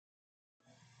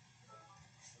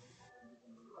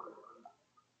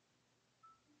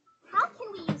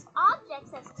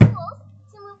gives us tools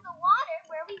to move the water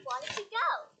where we want it to go.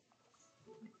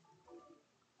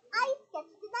 I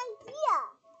sketched an idea.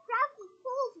 Gravity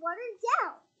pulls water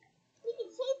down. We can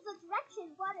change the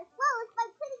direction water flows by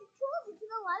putting tools into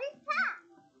the water's path.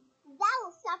 That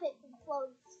will stop it from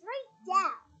flowing straight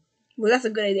down. Well, that's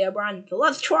a good idea, Brian. So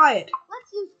let's try it.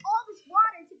 Let's use all this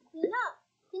water to clean up.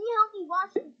 Can you help me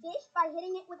wash the dish by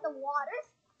hitting it with the water?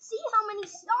 See how many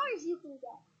stars you can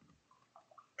get.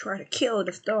 Try to kill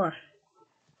the star.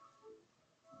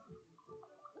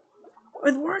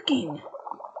 It's working. Working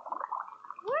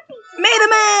Made a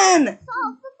man!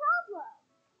 Solve the